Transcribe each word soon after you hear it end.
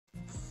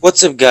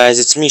What's up guys,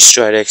 it's me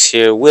Stridex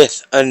here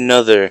with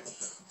another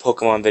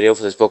Pokemon video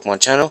for this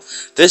Pokemon channel,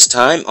 this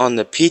time on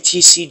the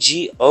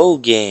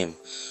TCGO game.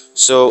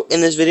 So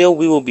in this video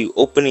we will be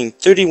opening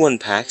 31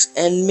 packs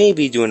and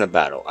maybe doing a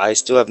battle. I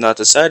still have not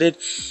decided,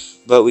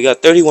 but we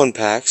got 31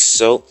 packs,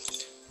 so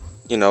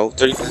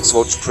 30 packs of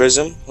Ultra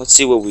Prism. Let's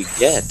see what we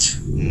get,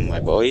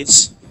 my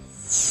boys.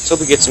 Let's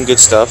hope we get some good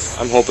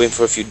stuff. I'm hoping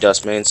for a few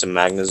Dustmen and some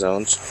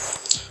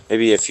Magnezones,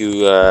 maybe a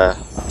few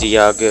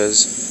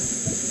Dialgas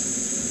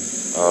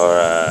or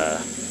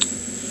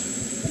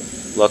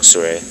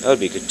Luxray. That would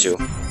be good too.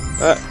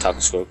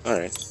 Toxicroak.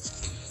 Alright.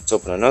 Let's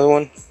open another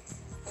one.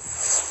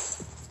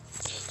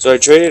 So I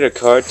traded a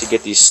card to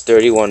get these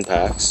 31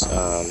 packs.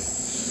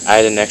 I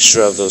had an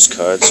extra of those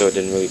cards, so it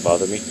didn't really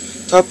bother me.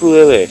 Tapu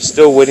Lele.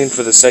 Still waiting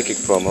for the Psychic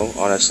promo.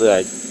 Honestly,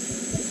 I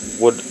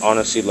would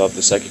honestly love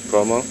the Psychic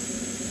promo.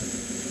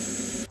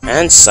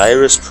 And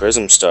Cyrus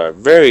Prism Star.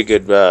 Very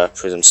good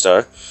Prism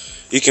Star.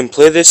 You can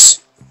play this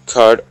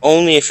card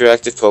only if your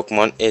active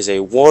Pokemon is a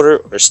Water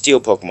or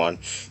Steel Pokemon.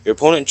 Your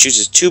opponent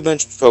chooses two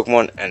benched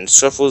Pokemon and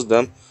shuffles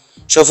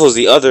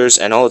the others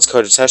and all its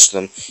cards attached to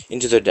them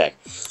into their deck.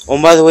 Oh,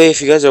 and by the way,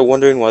 if you guys are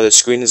wondering why the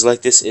screen is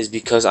like this, is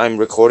because I'm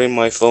recording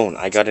my phone.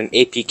 I got an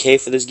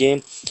APK for this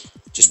game.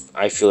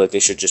 I feel like they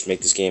should just make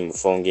this game a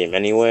phone game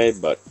anyway,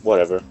 but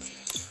whatever.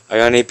 I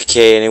got an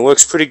APK and it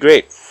works pretty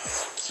great.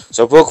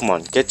 So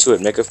Pokemon, get to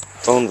it. Make a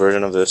phone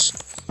version of this.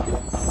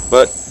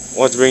 But I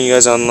want to bring you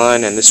guys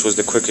online, and this was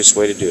the quickest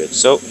way to do it.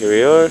 So here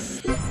we are,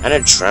 and a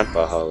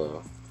Trampa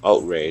Hollow.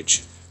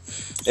 Outrage.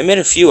 They made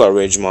a few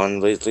Outrage Mon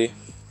lately.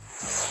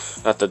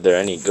 Not that they're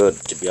any good,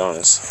 to be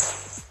honest.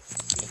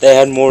 If they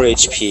had more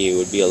HP, it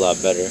would be a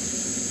lot better.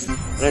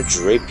 And a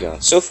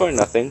Drapion. So far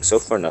nothing. So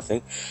far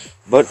nothing.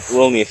 But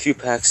we're only a few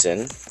packs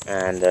in,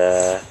 and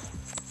I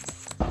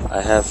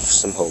have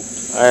some hope.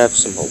 I have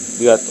some hope.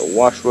 We got the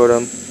Wash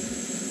Rotom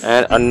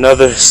and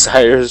another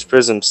Cyrus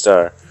Prism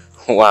Star.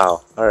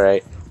 Wow. All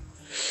right.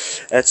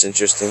 That's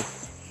interesting.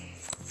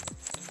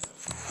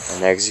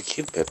 An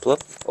Execute,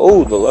 Piplup.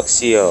 Oh, the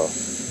Luxio.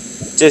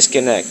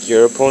 Disconnect.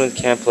 Your opponent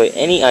can't play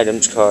any item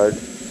cards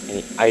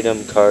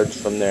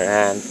from their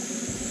hand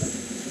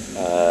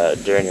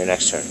during your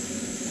next turn.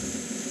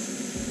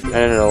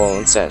 And an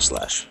Alolan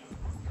Sandslash.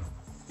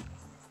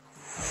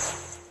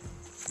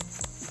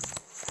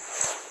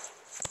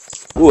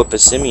 Ooh, a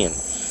Passimian.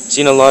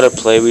 Seen a lot of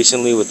play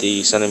recently with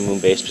the Sun and Moon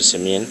based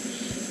Passimian,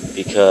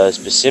 because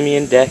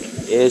Passimian deck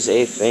is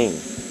a thing.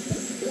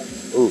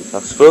 Ooh,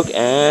 Toxicroak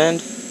and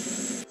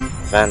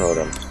Fan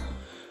Rotom.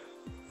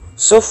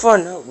 So far,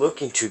 not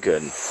looking too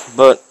good,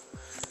 but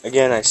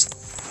again, I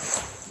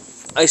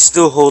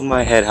still hold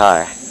my head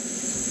high.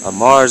 A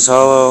Mars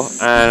Hollow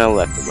and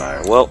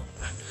Electivire. Well,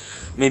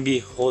 maybe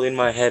holding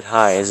my head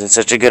high isn't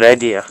such a good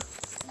idea.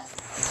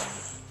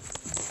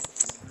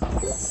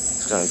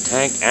 It's gonna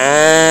tank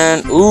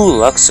and ooh,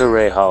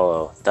 Luxray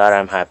Hollow. That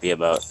I'm happy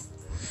about.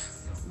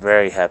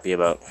 Very happy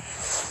about.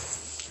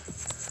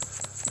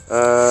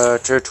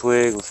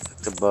 Turtwig,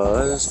 the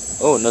Buzz.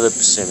 Oh, another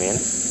Passimian.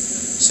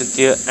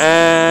 Cynthia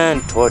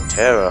and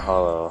Torterra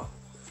Hollow.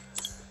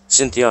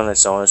 Cynthia on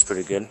its own is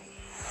pretty good.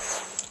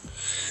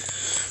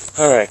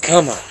 Alright,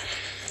 come on.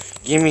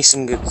 Give me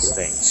some good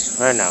things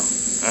right now.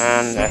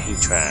 And a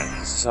Heatran.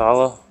 Is this a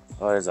hollow?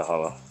 Oh, it is a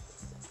hollow.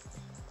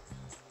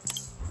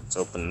 Let's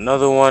open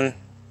another one.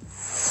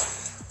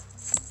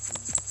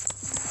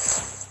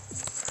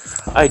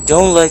 I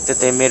don't like that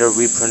they made a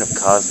reprint of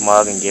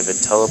Cosmog and gave it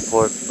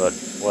Teleport, but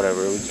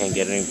whatever, we can't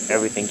get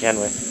everything, can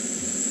we?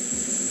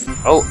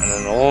 Oh, and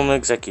an Alolan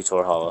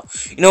Executor Hollow.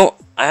 You know,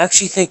 I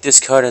actually think this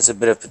card has a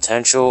bit of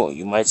potential.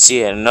 You might see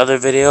it in another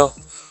video,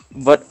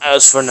 but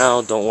as for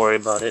now, don't worry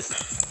about it.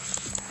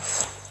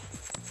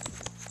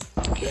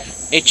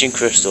 Ancient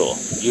Crystal,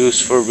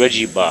 used for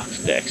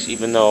Regibox decks,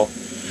 even though,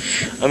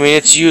 I mean,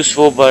 it's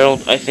useful, but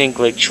I think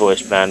like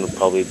Choice Band would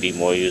probably be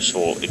more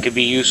useful. It could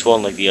be useful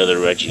in like the other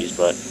Regis,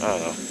 but I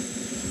don't know.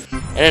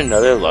 And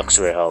another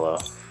Luxray Hollow.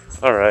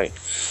 Alright.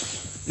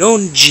 No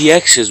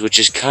GXs, which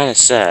is kind of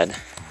sad.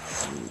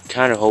 I'm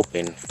kind of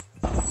hoping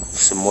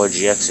some more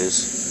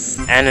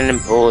GXs. And an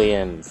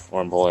Empoleon.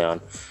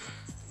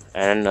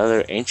 And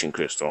another Ancient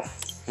Crystal.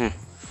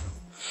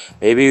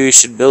 Maybe we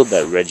should build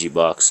that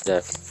Regibox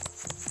deck.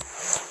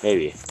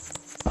 Maybe.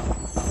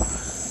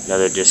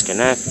 Another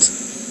Disconnect.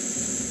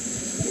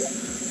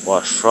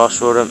 Wash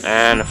Frost Rotom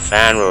and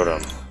Fan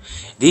Rotom.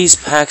 These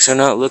packs are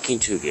not looking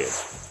too good.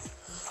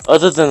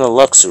 Other than the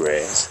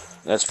Luxrays.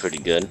 That's pretty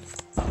good.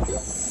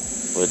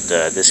 With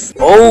this.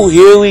 Oh,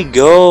 here we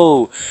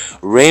go!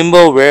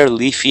 Rainbow Rare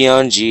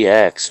Leafeon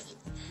GX.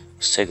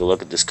 Let's take a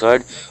look at this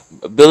card.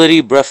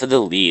 Ability Breath of the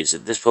Leaves.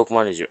 If this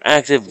Pokemon is your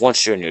active,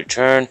 once during your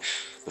turn,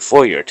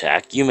 before your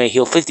attack, you may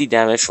heal 50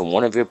 damage from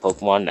one of your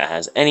Pokemon that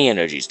has any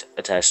energies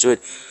attached to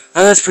it.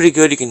 And that's pretty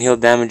good. You can heal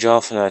damage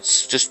off, and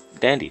that's just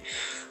dandy.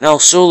 Now,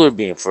 Solar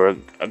Beam for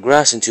a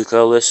grass and 2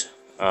 colorless.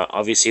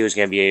 Obviously, it was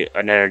going to be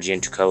an energy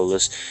and 2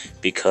 colorless,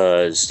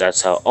 because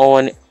that's how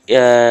Owen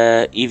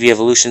EV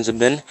evolutions have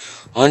been.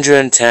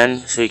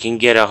 110, so you can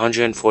get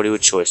 140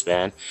 with Choice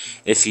Band.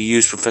 If you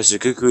use Professor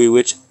Kukui,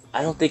 which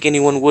I don't think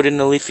anyone would in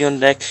the Leafeon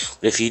deck,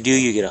 but if you do,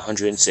 you get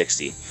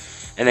 160.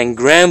 And then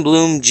Grand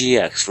Bloom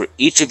GX. For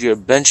each of your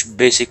bench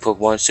basic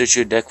Pokemon, search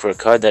your deck for a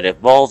card that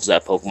evolves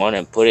that Pokemon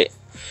and put it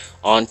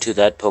onto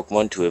that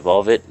Pokemon to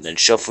evolve it, then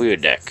shuffle your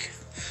deck.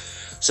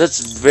 So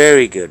that's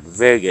very good,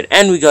 very good.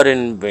 And we got it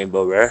in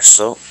Rainbow Rare,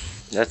 so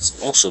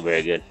that's also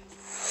very good.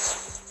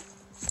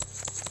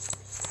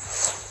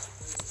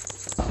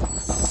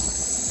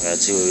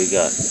 Let's see what we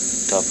got.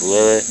 Tapu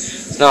Lele.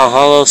 It's not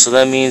hollow, so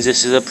that means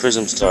this is a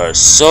Prism Star.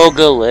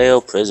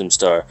 Solgaleo Prism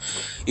Star.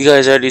 You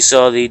guys already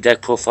saw the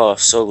deck profile of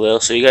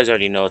Solgaleo, so you guys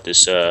already know what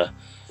this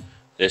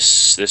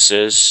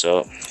is.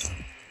 So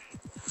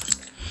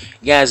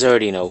you guys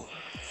already know.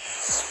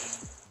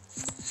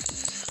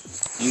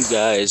 You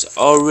guys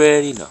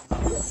already know.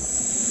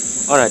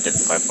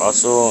 Unidentified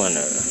fossil and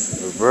a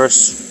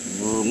reverse.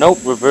 Nope,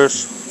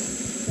 reverse.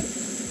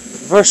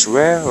 Reverse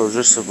rare or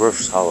just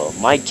reverse hollow?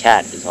 My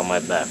cat is on my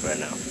back right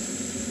now.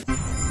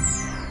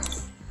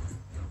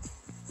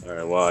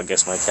 Alright, well, I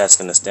guess my cat's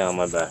gonna stay on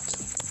my back.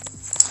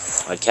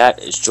 My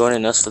cat is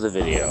joining us for the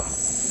video.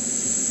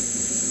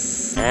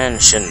 And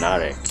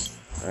Shinotic.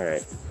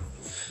 Alright.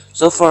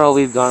 So far, all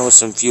we've gone with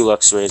some few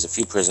Luxrays, a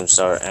few Prism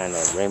Star, and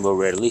a Rainbow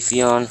Rare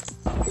Leafeon.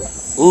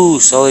 Ooh,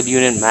 Solid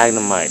Unit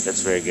Magnemite.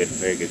 That's very good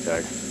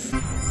card.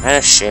 And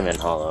a Shaman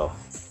Hollow.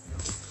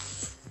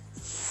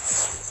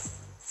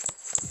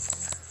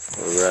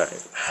 Alright.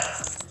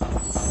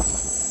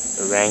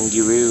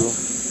 Oranguru,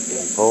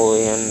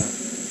 Napoleon,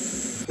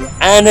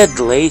 and a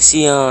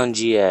Glaceon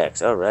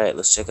GX. Alright,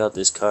 let's check out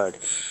this card.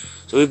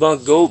 So we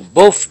bought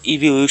both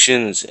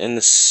evolutions in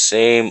the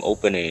same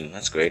opening.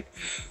 That's great.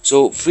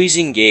 So,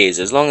 Freezing Gaze.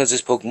 As long as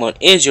this Pokemon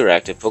is your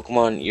active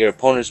Pokemon, your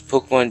opponent's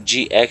Pokemon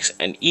GX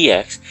and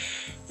EX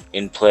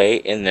in play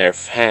in their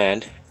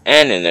hand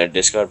and in their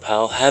discard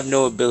pile have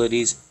no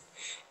abilities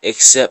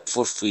except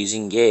for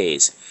Freezing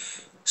Gaze.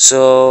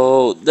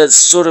 So, that's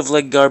sort of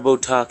like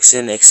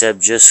Garbotoxin,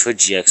 except just for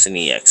GX and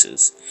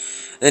EXs.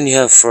 Then you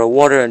have for a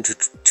water and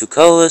two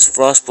colorless,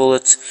 Frost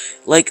Bullets,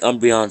 like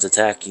Umbreon's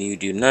attack, and you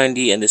do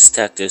 90, and this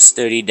attack does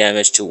 30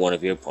 damage to one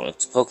of your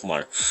opponent's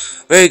Pokemon.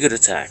 Very good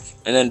attack.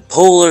 And then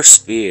Polar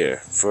Spear,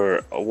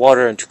 for a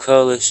water and two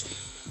colorless,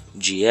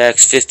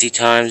 GX 50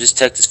 times. This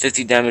attack does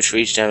 50 damage for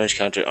each damage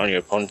counter on your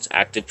opponent's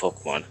active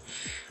Pokemon.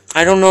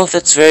 I don't know if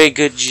that's a very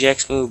good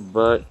GX move,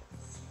 but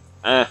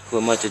who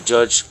am I to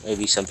judge?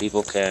 Maybe some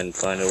people can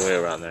find a way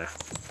around there.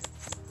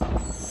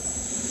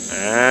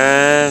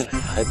 And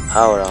High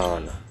Power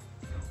on.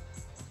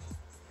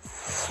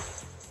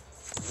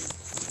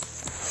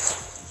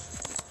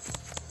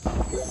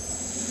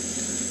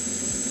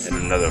 And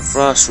another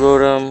Frost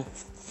Rotom.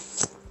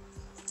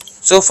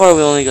 So far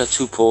we only got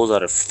 2 pulls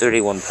out of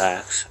 31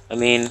 packs. I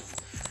mean,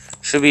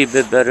 should be a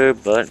bit better,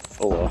 but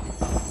oh well.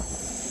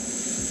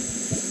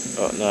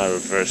 Oh, not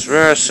reverse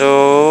rare,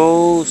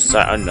 so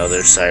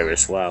another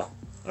Cyrus. Wow.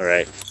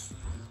 Alright.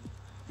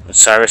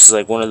 Cyrus is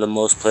like one of the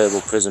most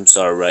playable Prism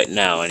Star right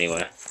now,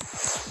 anyway.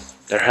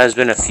 There has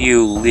been a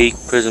few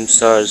leaked Prism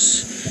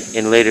Stars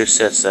in later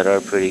sets that are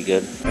pretty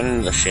good.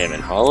 And the Shaman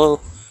Hollow.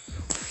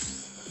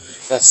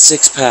 Got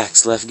 6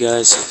 packs left,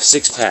 guys.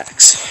 6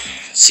 packs.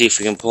 See if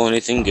we can pull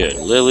anything good.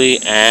 Lily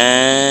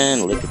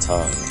and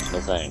Lickitung. No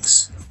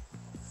thanks.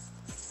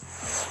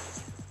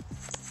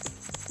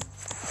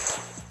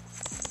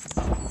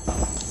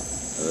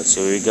 Let's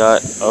see what we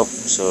got. Oh,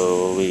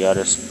 so we got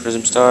a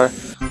Prism Star.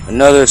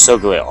 Another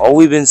Solgaleo. All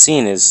we've been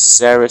seeing is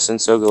Cyrus and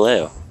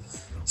Solgaleo.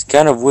 It's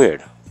kind of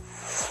weird.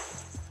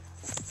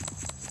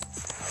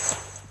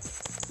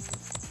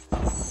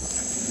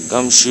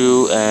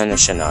 Gumshoe and a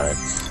Shinotic.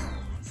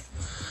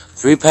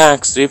 3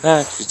 packs, 3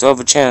 packs. You still have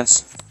a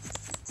chance.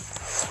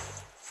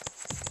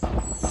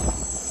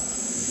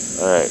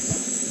 Alright.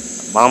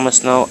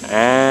 Abomasnow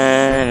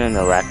and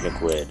an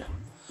Arachnoquid.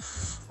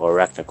 Or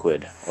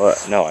Arachnoquid. Or,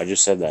 no, I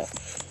just said that.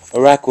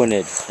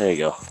 Araquanid. There you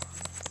go.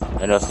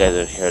 I don't know if you guys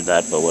have heard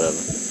that, but whatever.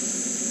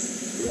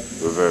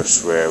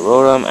 Reverse Rare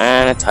Rotom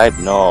and a Type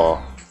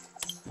Null.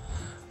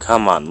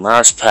 Come on,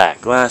 last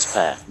pack, last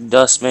pack.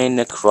 Dustmane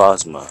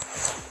Necrozma.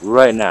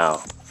 Right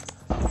now.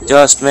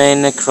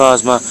 Dustmane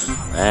Necrozma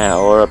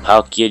or a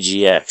Palkia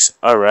GX.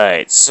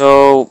 Alright,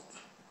 so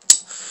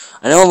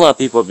I know a lot of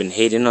people have been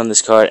hating on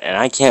this card, and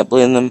I can't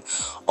blame them,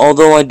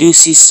 although I do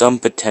see some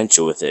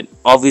potential with it.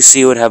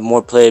 Obviously, it would have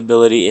more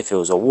playability if it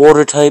was a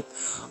water type,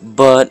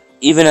 but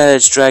even at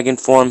its dragon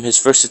form, his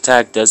first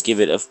attack does give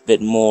it a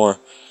bit more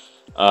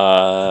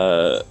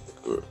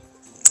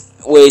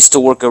ways to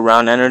work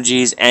around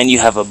energies, and you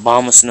have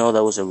Abomasnow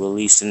that was a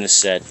release in the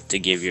set to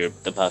give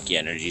the Palkia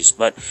energies.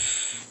 But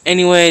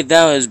anyway,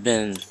 that has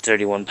been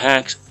 31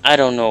 packs. I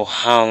don't know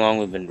how long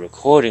we've been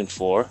recording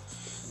for.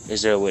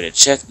 Is there a way to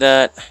check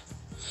that?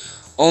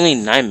 Only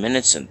 9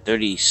 minutes and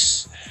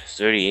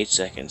 38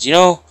 seconds. You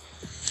know,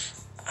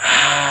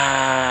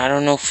 I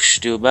don't know if we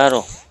should do a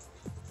battle.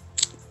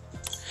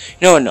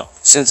 You know what, no.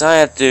 Since I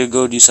have to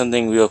go do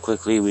something real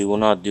quickly, we will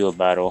not do a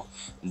battle.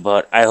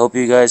 But I hope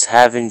you guys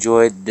have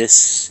enjoyed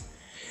this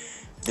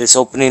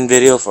opening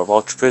video for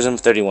Ultra Prism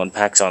 31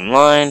 packs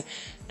online.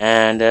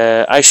 And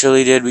I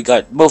surely did. We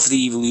got both of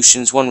the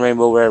evolutions, one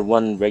rainbow red,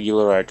 one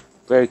regular red.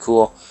 Very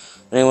cool.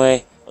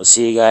 Anyway, I'll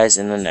see you guys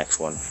in the next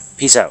one.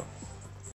 Peace out.